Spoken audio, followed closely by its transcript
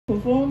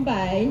performed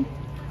by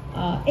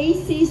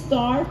AC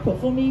Star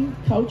Performing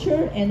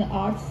Culture and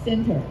Arts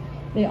Center.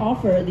 They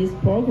offer this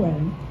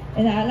program,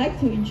 and I'd like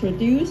to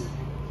introduce.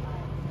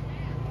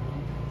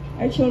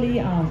 Actually,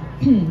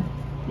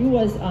 it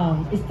was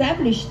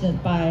established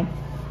by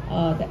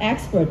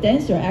the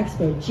dancer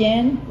expert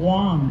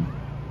Huang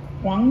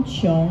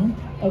Chong.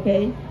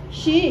 Okay,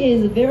 she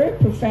is a very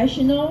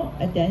professional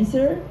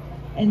dancer,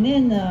 and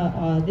then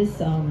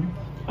this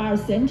art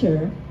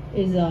center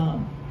is a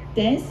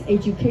dance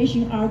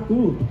education art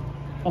group,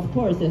 of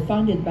course,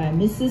 founded by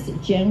Mrs.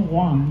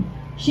 Huang.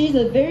 She's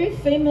a very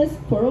famous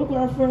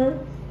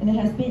choreographer and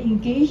has been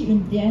engaged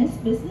in dance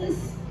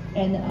business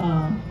and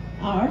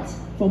art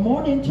for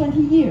more than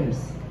 20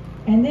 years.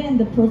 And then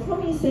the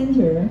Performing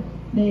Center,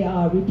 they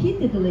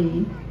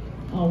repeatedly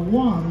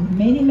won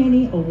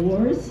many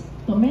awards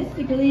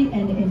domestically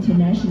and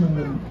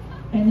internationally.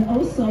 And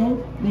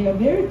also, they are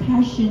very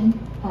passionate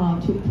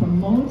to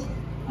promote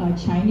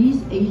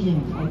Chinese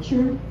Asian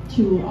culture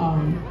to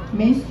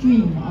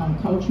mainstream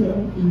culture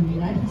in the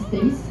United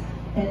States,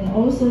 and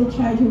also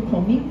try to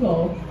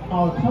commingle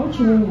our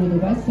culture with the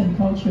Western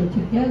culture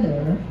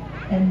together.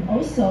 And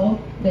also,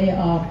 they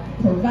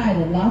provide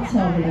lots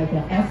of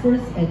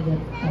efforts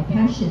and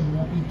passion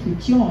to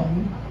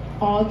join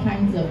all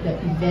kinds of the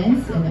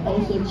events and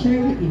also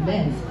charity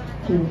events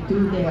to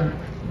do their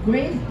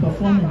great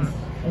performance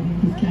in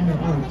this kind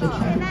of art to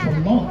try to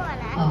promote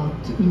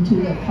into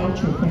the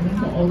culture,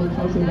 commingle all the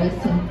culture,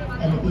 Western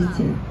and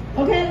Eastern.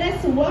 Okay,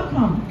 let's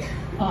welcome.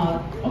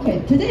 Okay,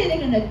 today they're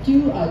gonna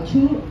do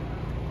two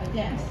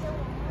dance.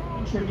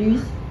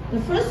 Introduce the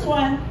first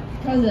one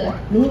because the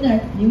Lunar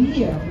New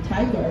Year,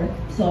 Tiger,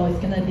 so it's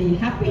gonna be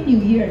Happy New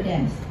Year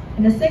dance.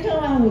 And the second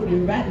one will be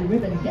Red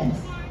Ribbon dance.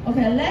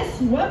 Okay,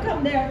 let's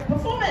welcome their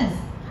performance.